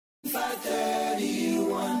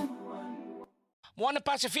Moana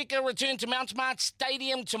Pacifica return to Mount Smart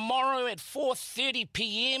Stadium tomorrow at 4:30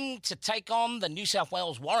 p.m. to take on the New South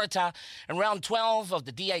Wales Waratah in round 12 of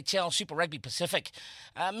the DHL Super Rugby Pacific.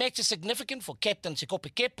 Match is significant for captain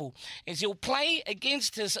Sekope Kepu as he'll play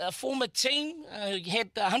against his former team he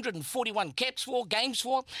had 141 games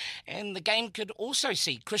for, and the game could also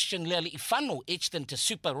see Christian Leali'ifano etched into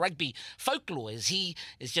Super Rugby folklore as he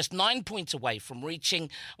is just 9 points away from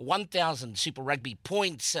reaching 1,000 Super Rugby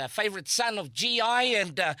points. Favourite son of GI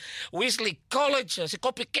and Wesley College,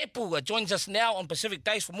 Sekope Kepu, joins us now on Pacific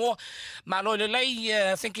Days for more. Malo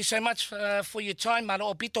Lelei, thank you so much for your time.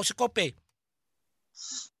 Malo Opito Sekope.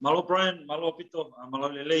 Malo Brian, Malo Opito, Malo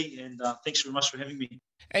Lelei, and thanks very much for having me.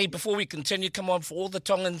 Hey, before we continue, come on, for all the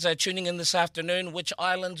Tongans tuning in this afternoon, which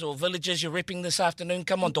islands or villages you're repping this afternoon?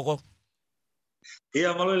 Come on, Toko.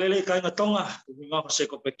 Ia, Malo Lelei, kainga Tonga, kumima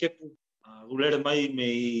Sekope Kepu, ulere mai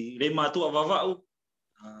me le matua vavau.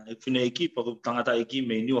 E whine ekipa ko tangata eki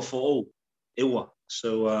me niwa fo'o ewa.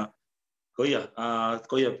 So,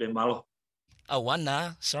 koia pe malo. Oh, one,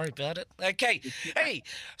 nah. Sorry about it. Okay. Hey,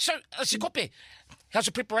 so, Sekope, how's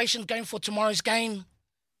the preparation going for tomorrow's game?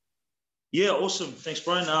 Yeah, awesome. Thanks,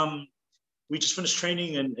 Brian. We just finished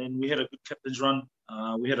training and we had a good captain's run.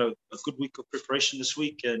 We had a good week of preparation this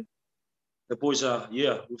week, and the boys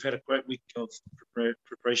we've had a great week of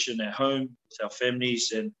preparation at home with our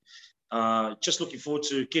families, and just looking forward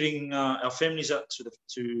to getting our families out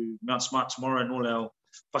to Mount Smart tomorrow, and all our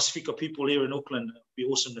Pacifica people here in Auckland. It would be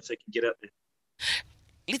awesome if they can get out there.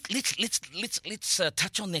 Let's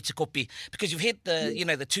touch on that, Sekope, because you've had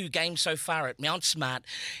the 2 games so far at Mount Smart.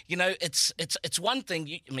 You know, it's one thing.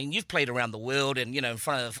 You've played around the world and in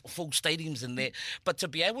front of full stadiums and that, but to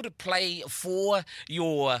be able to play for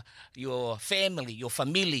your family,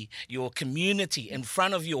 your community, in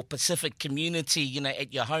front of your Pacific community,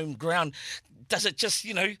 at your home ground, does it just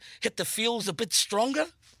hit the feels a bit stronger?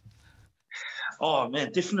 Oh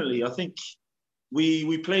man, definitely. I think.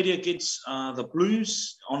 We played against the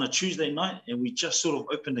Blues on a Tuesday night, and we just sort of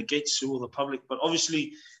opened the gates to all the public. But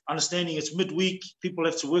obviously, understanding it's midweek, people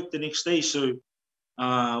have to work the next day, so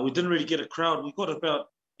we didn't really get a crowd. We got about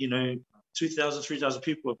 2,000, 3,000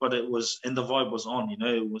 people, but the vibe was on.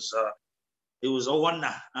 It was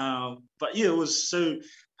Owana. But yeah, it was. So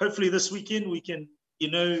hopefully this weekend we can.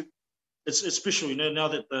 It's special. Now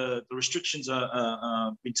that the restrictions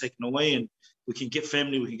are been taken away, and we can get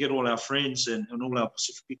family, we can get all our friends and all our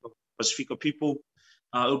Pacifica people.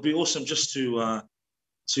 It would be awesome just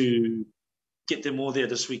to get them all there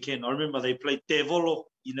this weekend. I remember they played Te Volo,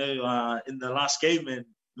 in the last game, and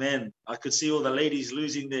man, I could see all the ladies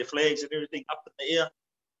losing their flags and everything up in the air.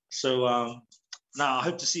 So I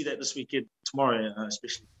hope to see that this weekend, tomorrow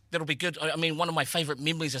especially. That'll be good. I mean, one of my favourite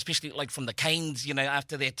memories, especially like from the Canes,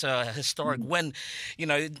 after that historic win,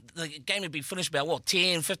 the game had been finished about,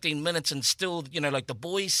 10, 15 minutes, and still, like the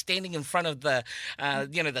boys standing in front of the,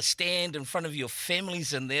 the stand in front of your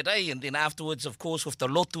families and that, eh? And then afterwards, of course, with the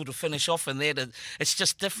lotu to finish off and that, it's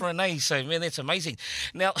just different, eh? So, man, that's amazing.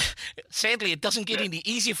 Now, sadly, it doesn't get any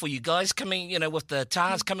easier for you guys coming, with the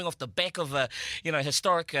Tars coming off the back of a,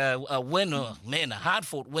 historic win, a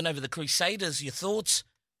hard-fought win over the Crusaders. Your thoughts?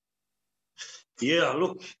 Yeah,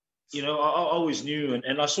 look, I always knew,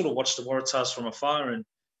 and I sort of watched the Waratahs from afar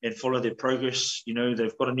and follow their progress.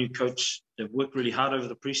 They've got a new coach. They've worked really hard over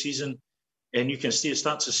the preseason, and you can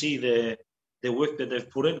start to see their work that they've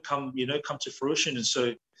put in come to fruition. And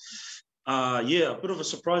so, a bit of a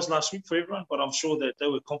surprise last week for everyone, but I'm sure that they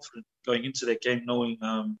were confident going into that game, knowing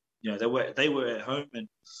they were at home and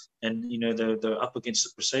they're up against the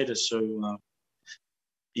Crusaders. So.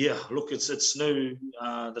 Look, it's no.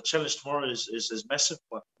 The challenge tomorrow is massive,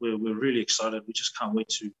 but we're really excited. We just can't wait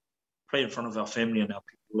to play in front of our family and our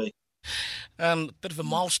people. Bit of a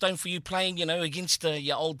milestone for you playing, against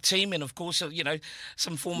your old team, and of course,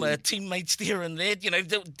 some former teammates there and there. Do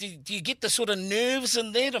you get the sort of nerves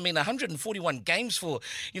in that? I mean, 141 games for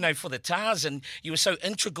the Tars, and you were so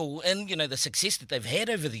integral in, the success that they've had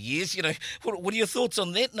over the years. What are your thoughts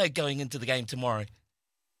on that note going into the game tomorrow?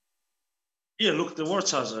 Yeah, look, the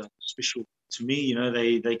Waratahs are special to me.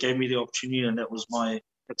 They gave me the opportunity, and that's my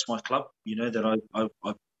club. That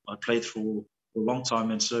I played for a long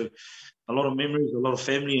time, and so a lot of memories, a lot of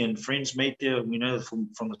family and friends made there. From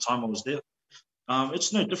the time I was there.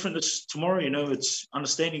 It's no different. It's tomorrow. It's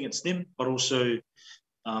understanding it's them, but also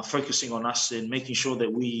focusing on us and making sure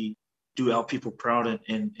that we do our people proud.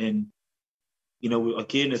 And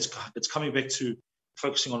again, it's coming back to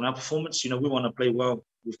focusing on our performance. We want to play well.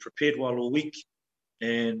 We've prepared well all week,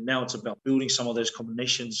 and now it's about building some of those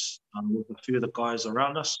combinations with a few of the guys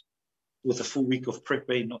around us. with a full week of prep,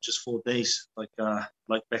 not just 4 days like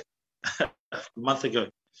back a month ago.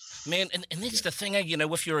 Man, and that's the thing, you know,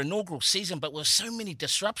 with your inaugural season, but with so many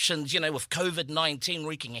disruptions, you know, with COVID-19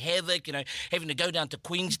 wreaking havoc, you know, having to go down to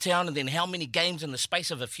Queenstown and then how many games in the space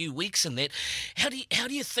of a few weeks and that. How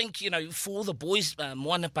do you think, you know, for the boys,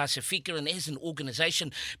 Moana Pasifika and as an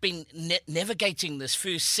organisation, been navigating this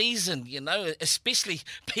first season, you know, especially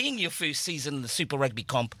being your first season in the Super Rugby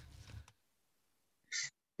comp?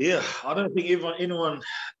 Yeah, I don't think anyone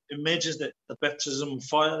imagines that the baptism of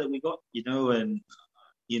fire that we got, you know, and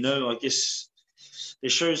you know, I guess it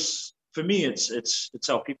shows, for me, it's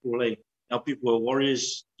our people, our people are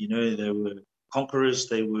warriors, you know, they were conquerors,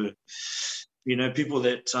 they were, you know, people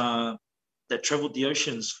that traveled the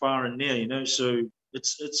oceans far and near, you know, so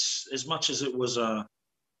it's as much as it was a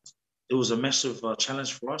massive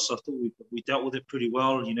challenge for us. I thought we dealt with it pretty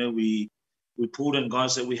well, you know, we pulled in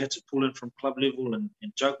guys that we had to pull in from club level and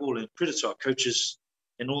juggle, and credit to our coaches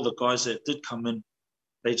and all the guys that did come in.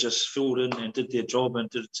 They just filled in and did their job and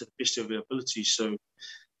did it to the best of their ability. So,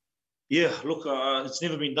 yeah, look, it's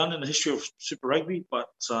never been done in the history of Super Rugby, but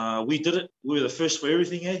we did it. We were the first for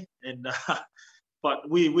everything, And but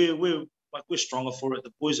we're stronger for it.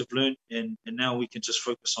 The boys have learned, and now we can just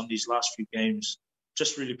focus on these last few games,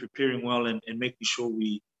 just really preparing well and making sure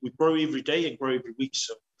we grow every day and grow every week.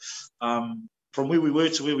 So, from where we were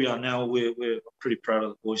to where we are now, we're pretty proud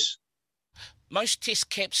of the boys. Most test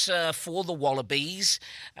caps for the Wallabies.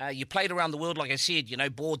 You played around the world, like I said, you know,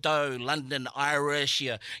 Bordeaux, London, Irish,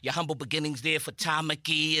 your humble beginnings there for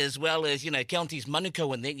Tamaki, as well as, you know, counties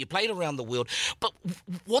Manukau and that. You played around the world. But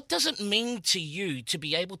what does it mean to you to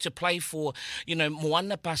be able to play for, you know,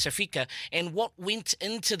 Moana Pasifika, and what went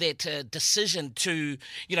into that decision to,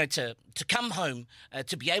 you know, to come home,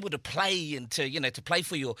 to be able to play and to, you know, to play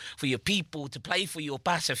for your people, to play for your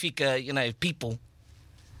Pasifika, you know, people?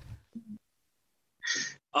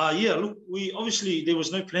 Yeah, look, there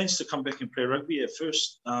was no plans to come back and play rugby at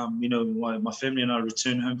first. You know, my family and I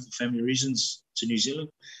returned home for family reasons to New Zealand.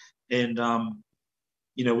 And,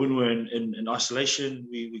 you know, when we were in isolation,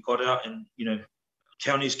 we got out and, you know,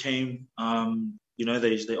 counties came, you know,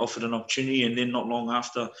 they offered an opportunity. And then not long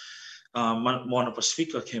after, Moana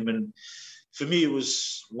Pasifika came in. For me, it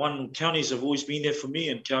was counties have always been there for me,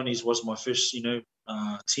 and counties was my first, you know,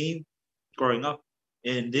 team growing up.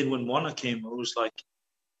 And then when Moana came, it was like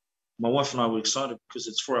my wife and I were excited because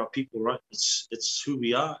it's for our people, right? It's who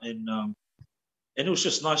we are, and it was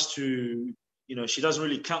just nice to, you know, she doesn't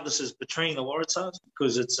really count this as betraying the Waratahs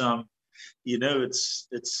because it's you know, it's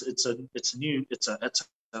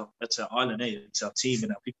our island, it's our team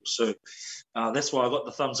and our people. So that's why I got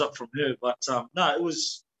the thumbs up from her. But no,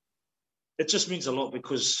 it just means a lot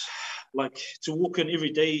because, like, to walk in every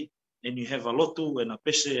day and you have a lotu and a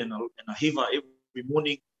pese and a hiva every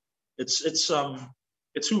morning, it's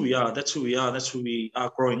who we are. That's who we are. That's who we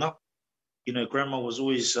are growing up. You know, Grandma was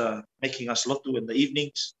always making us lotu in the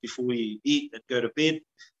evenings before we eat and go to bed.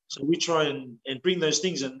 So we try and bring those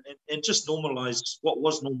things and just normalize what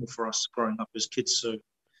was normal for us growing up as kids. So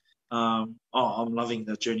I'm loving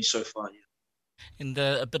the journey so far. Yeah. And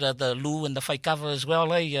a bit of the lu and the whaikawa as well,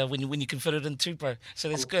 when you can fit it in too, bro. So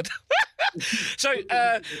that's good. So,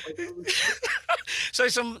 so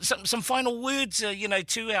some final words, you know,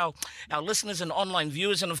 to our listeners and online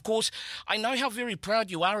viewers. And of course, I know how very proud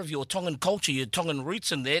you are of your Tongan culture, your Tongan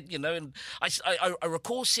roots in that, you know. And I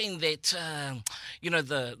recall seeing that, you know,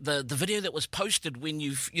 the video that was posted when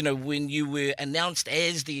you were announced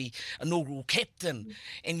as the inaugural captain,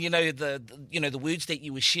 and you know the words that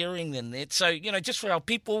you were sharing in that. So, you know, just for our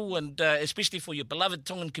people and especially for your beloved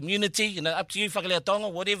Tongan community, you know, up to you, whakalea tonga,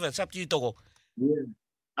 whatever, it's up to you, Togo. Yeah.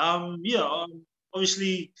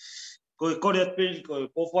 Obviously, ko kore atu ko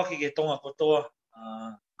pofuaki ke tonga kotoa,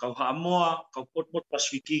 kau haamoa, kau potpot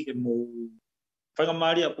Pasifiki ke mo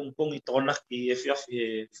whangamari a pongpong I tōna ki e whiawhi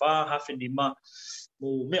e wha hawhi ni ma,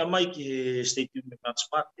 mo mea mai ki he State Union Mount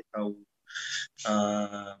Smart ke tau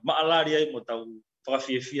maalari ai mo tau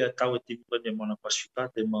whakawhiawhia tau e timuka ni Moana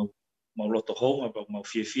Pasifika te mau loto honga, mau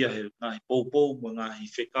whiawhia he ngahi pou, mo ngahi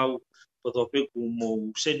whekau, potoa peku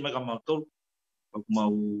mo sen mega mau tolu,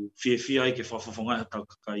 mau whiawhia ai ke whawhawhangai tau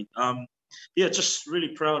kakai. Yeah, just really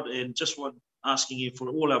proud and just asking you for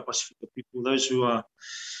all our Pasifika people, those who are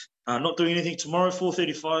not doing anything tomorrow,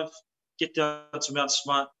 4:35, get down to Mount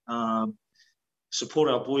Smart, support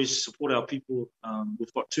our boys, support our people.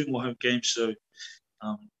 We've got 2 more home games, so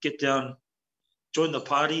get down, join the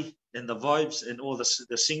party and the vibes and all the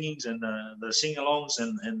singings and the sing-alongs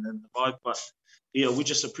and the vibe. But yeah, we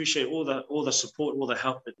just appreciate all the support, all the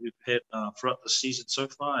help that we've had throughout the season so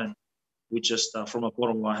far, and we just from the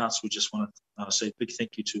bottom of our hearts, we just want to say a big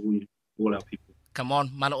thank you to all you all our people. Come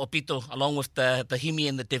on, Mana Opito, along with the Himi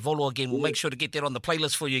and the Te Volo again. We'll make sure to get that on the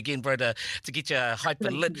playlist for you again, bro, to get you hype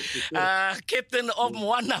and lit. Captain of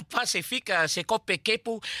Moana Pasifika, Se Kope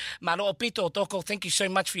Kepu, Mana Opito, Toko, thank you so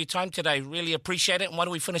much for your time today. Really appreciate it. And why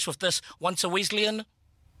don't we finish with this? Once a Wesleyan?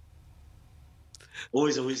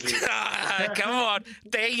 Always a Wesleyan. Come on.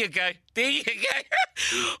 There you go. There you go.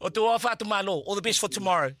 O tu o whātu malo. All the best for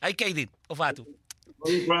tomorrow. Okay then. O whātu.